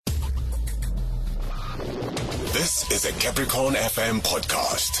This is a Capricorn FM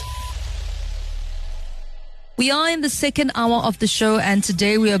podcast. We are in the second hour of the show, and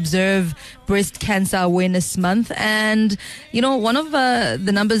today we observe Breast Cancer Awareness Month. And, you know, one of the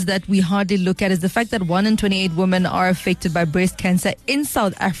numbers that we hardly look at is the fact that 1 in 28 women are affected by breast cancer in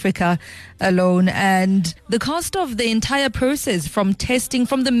South Africa alone. And the cost of the entire process, from testing,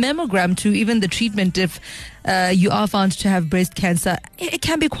 from the mammogram to even the treatment, if you are found to have breast cancer, it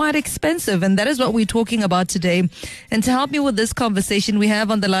can be quite expensive. And that is what we're talking about today. And to help me with this conversation, we have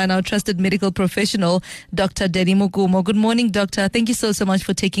on the line our trusted medical professional, Dr. Danny Mokumo. Good morning, doctor. Thank you so much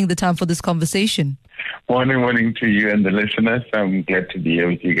for taking the time for this conversation. Morning to you and the listeners. I'm glad to be here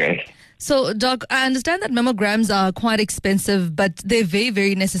with you guys. So, Doc, I understand that mammograms are quite expensive, but they're very,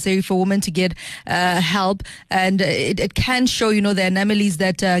 very necessary for women to get help. And it can show, you know, the anomalies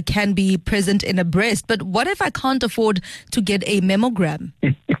that can be present in a breast. But what if I can't afford to get a mammogram?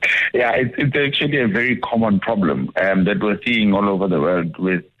 Yeah, it's actually a very common problem that we're seeing all over the world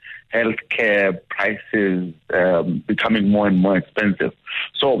with healthcare prices becoming more and more expensive.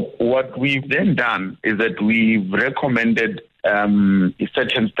 So what we've then done is that we've recommended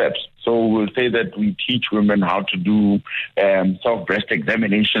certain steps. So we'll say that we teach women how to do self-breast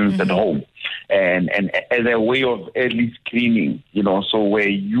examinations at home, and as a way of early screening, you know, so where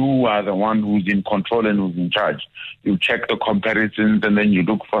you are the one who's in control and who's in charge. You check the comparisons and then you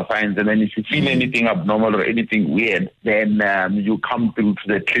look for signs, and then if you feel anything abnormal or anything weird, then you come through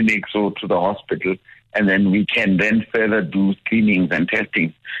to the clinics or to the hospital, and then we can then further do screenings and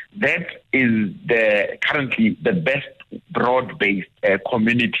testing. That is currently the best broad-based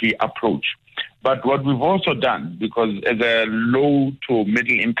community approach. But what we've also done, because as a low to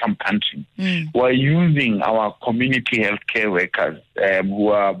middle income country, we're using our community healthcare workers who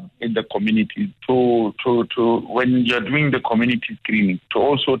are in the community to when you're doing the community screening, to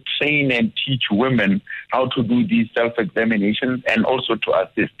also train and teach women how to do these self-examinations and also to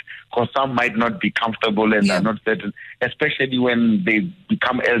assist. Because some might not be comfortable and are not certain, especially when they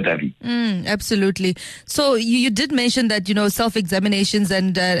become elderly. Absolutely. So you did mention that, you know, self-examinations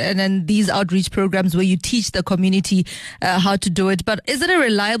and these outreach programs where you teach the community how to do it. But is it a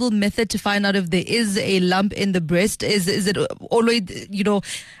reliable method to find out if there is a lump in the breast? Is it always, you know,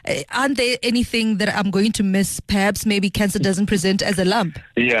 aren't there anything that I'm going to miss? Perhaps maybe cancer doesn't present as a lump.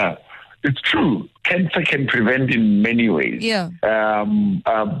 Yeah. It's true. Cancer can prevent in many ways. Yeah.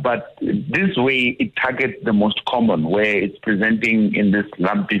 But this way, it targets the most common, where it's presenting in this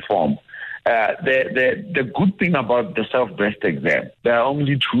lumpy form. The good thing about the self-breast exam, there are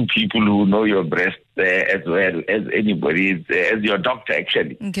only two people who know your breast as well as anybody, as your doctor,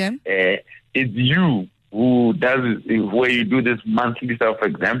 actually. Okay. It's you who does, where you do this monthly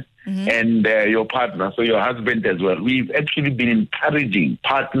self-exam. And your partner, so your husband as well. We've actually been encouraging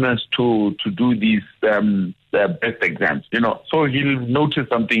partners to do these breast exams, you know. So he'll notice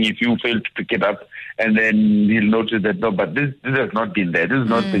something if you fail to pick it up, and then he'll notice that, no, but this has not been there. This is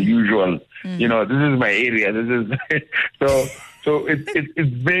not the usual, you know, this is my area. This is so it's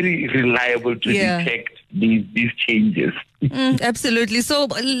very reliable to detect these changes. Absolutely. So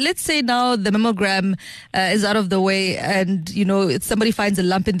let's say now the mammogram is out of the way, and, you know, if somebody finds a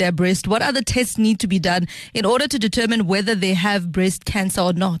lump in their breast. What other tests need to be done in order to determine whether they have breast cancer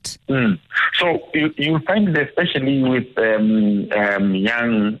or not? So you find that especially with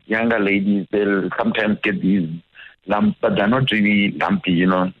younger ladies, they'll sometimes get these lumps, but they're not really lumpy, you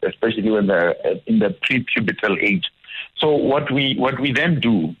know, especially when they're in the pre-pubertal age. So what we then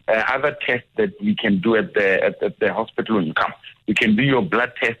do, other tests that we can do at the hospital when you come, we can do your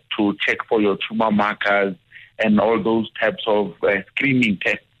blood test to check for your tumor markers and all those types of screening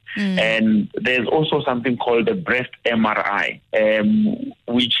tests. And there's also something called the breast MRI,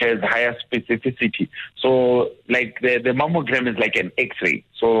 which has higher specificity. So like the mammogram is like an X-ray.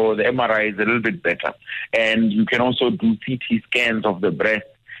 So the MRI is a little bit better. And you can also do CT scans of the breast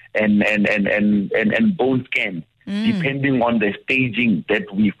and bone scans, depending on the staging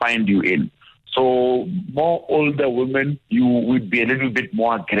that we find you in. So more older women, you would be a little bit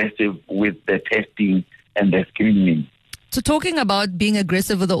more aggressive with the testing and the screening. So talking about being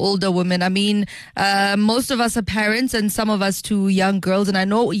aggressive with the older women, I mean, most of us are parents, and some of us to young girls, and I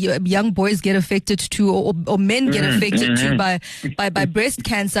know young boys get affected too, or men get affected too by breast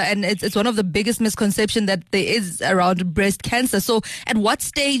cancer, and it's one of the biggest misconceptions that there is around breast cancer. So at what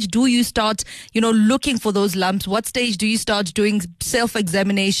stage do you start, you know, looking for those lumps? What stage do you start doing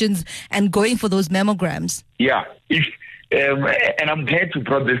self-examinations and going for those mammograms? Yeah, and I'm glad to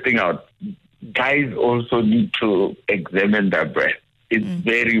throw this thing out. Guys also need to examine their breast. It's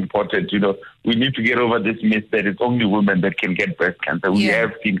very important. You know, we need to get over this myth that it's only women that can get breast cancer. We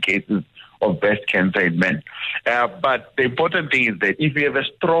have seen cases of breast cancer in men. But the important thing is that if you have a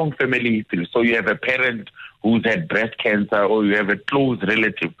strong family history, so you have a parent who's had breast cancer or you have a close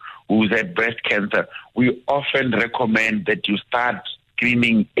relative who's had breast cancer, we often recommend that you start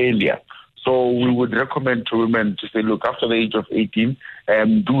screening earlier. So we would recommend to women to say, look, after the age of 18,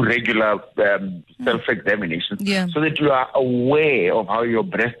 do regular self-examinations so that you are aware of how your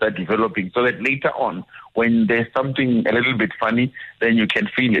breasts are developing, so that later on, when there's something a little bit funny, then you can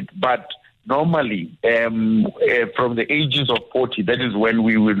feel it. But normally, from the ages of 40, that is when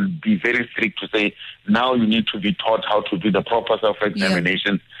we will be very strict to say, now you need to be taught how to do the proper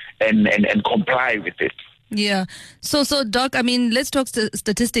self-examination and comply with it. Yeah. So, Doc, I mean, let's talk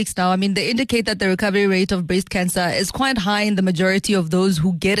statistics now. I mean, they indicate that the recovery rate of breast cancer is quite high in the majority of those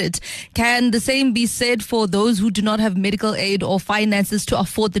who get it. Can the same be said for those who do not have medical aid or finances to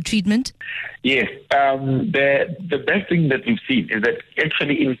afford the treatment? Yes. The best thing that we've seen is that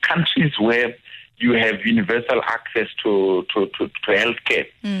actually in countries where you have universal access to healthcare,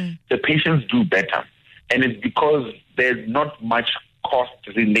 the patients do better. And it's because there's not much cost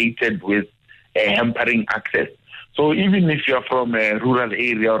related with hampering access. So even if you're from a rural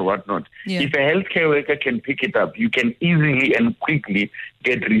area or whatnot, if a healthcare worker can pick it up, you can easily and quickly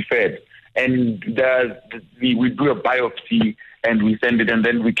get referred. And we do a biopsy and we send it, and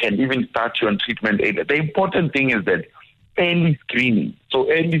then we can even start you on treatment aid. The important thing is that early screening. So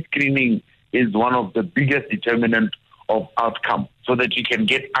early screening is one of the biggest determinants of outcome, so that you can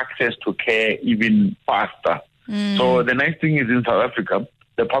get access to care even faster. So the nice thing is in South Africa,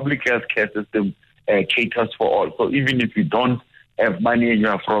 the public health care system caters for all. So even if you don't have money and you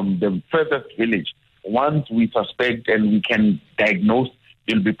are from the furthest village, once we suspect and we can diagnose,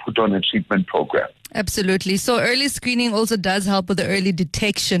 you'll be put on a treatment program. Absolutely. So early screening also does help with the early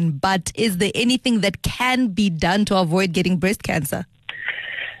detection, but is there anything that can be done to avoid getting breast cancer?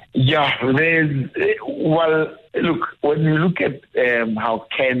 Yeah, well, look, when you look at how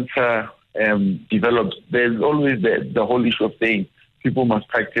cancer develops, there's always the whole issue of saying people must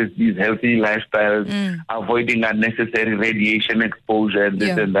practice these healthy lifestyles, avoiding unnecessary radiation exposure, and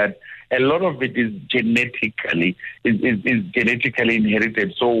this and that. A lot of it is genetically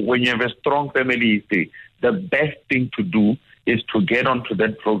inherited. So when you have a strong family history, the best thing to do is to get onto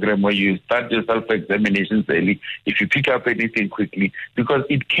that program where you start your self-examinations early, if you pick up anything quickly, because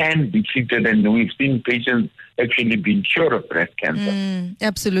it can be treated, and we've seen patients actually being cured of breast cancer.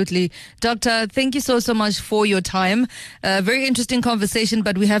 Absolutely. Doctor, thank you so much for your time. Very interesting conversation,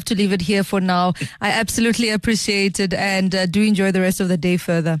 but we have to leave it here for now. I absolutely appreciate it, and do enjoy the rest of the day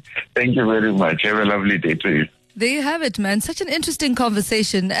further. Thank you very much. Have a lovely day to you. There you have it, man. Such an interesting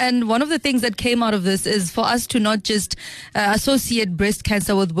conversation. And one of the things that came out of this is for us to not just associate breast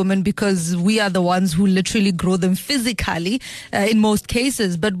cancer with women because we are the ones who literally grow them physically in most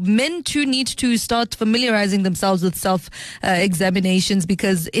cases. But men too need to start familiarizing themselves with self-examinations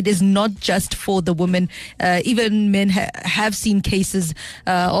because it is not just for the women. Even men have seen cases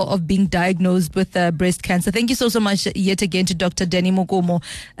of being diagnosed with breast cancer. Thank you so much yet again to Dr. Danny Mokumo.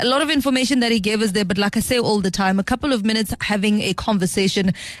 A lot of information that he gave us there, but like I say all the time, a couple of minutes having a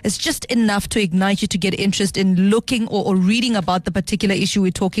conversation is just enough to ignite you to get interest in looking or reading about the particular issue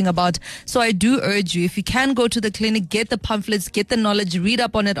we're talking about. So I do urge you, if you can go to the clinic, get the pamphlets, get the knowledge, read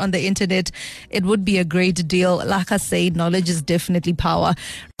up on it on the internet. It would be a great deal. Like I say, knowledge is definitely power.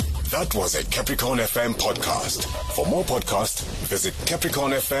 That was a Capricorn FM podcast. For more podcasts, visit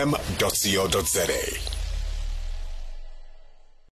capricornfm.co.za.